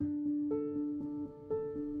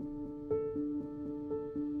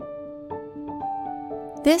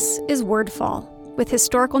This is Wordfall, with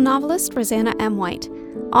historical novelist Rosanna M. White,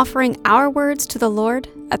 offering our words to the Lord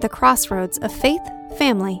at the crossroads of faith,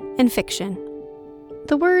 family, and fiction.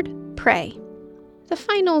 The word pray. The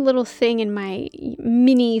final little thing in my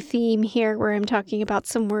mini theme here where I'm talking about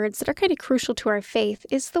some words that are kind of crucial to our faith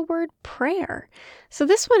is the word prayer. So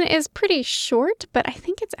this one is pretty short, but I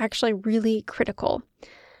think it's actually really critical.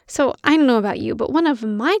 So I don't know about you, but one of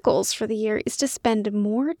my goals for the year is to spend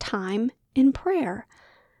more time in prayer.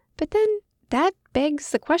 But then that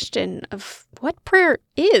begs the question of what prayer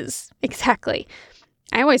is exactly.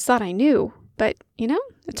 I always thought I knew, but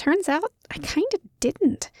it turns out I kind of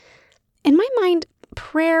didn't. In my mind,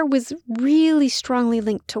 prayer was really strongly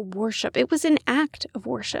linked to worship. It was an act of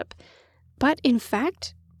worship. But in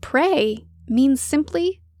fact, pray means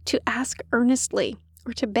simply to ask earnestly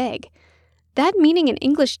or to beg. That meaning in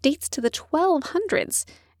English dates to the 1200s,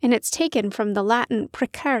 and it's taken from the Latin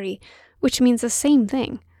precari, which means the same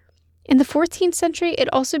thing. In the 14th century,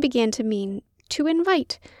 it also began to mean to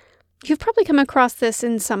invite. You've probably come across this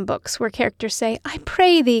in some books where characters say, "I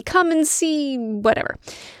pray thee, come and see," whatever.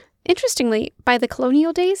 Interestingly, by the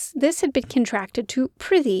colonial days, this had been contracted to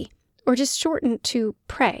prithee, or just shortened to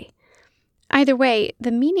pray. Either way,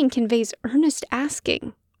 the meaning conveys earnest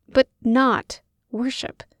asking, but not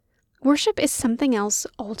worship. Worship is something else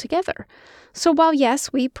altogether. So while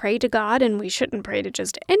yes, we pray to God, and we shouldn't pray to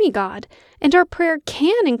just any God, and our prayer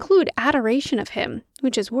can include adoration of Him,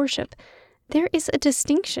 which is worship, there is a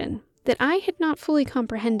distinction that I had not fully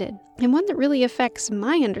comprehended, and one that really affects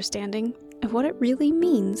my understanding of what it really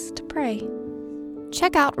means to pray.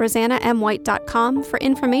 Check out RosannaMWhite.com for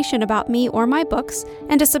information about me or my books,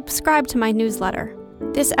 and to subscribe to my newsletter.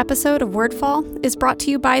 This episode of Wordfall is brought to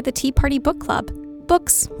you by the Tea Party Book Club.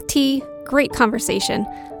 Books, tea, great conversation,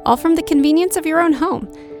 all from the convenience of your own home.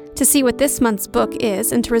 To see what this month's book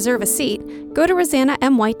is and to reserve a seat, go to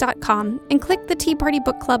RosannaMWhite.com and click the Tea Party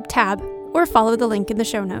Book Club tab, or follow the link in the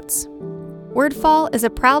show notes. Wordfall is a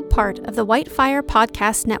proud part of the Whitefire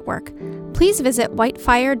Podcast Network. Please visit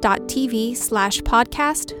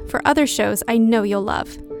whitefire.tv/podcast for other shows I know you'll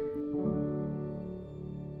love.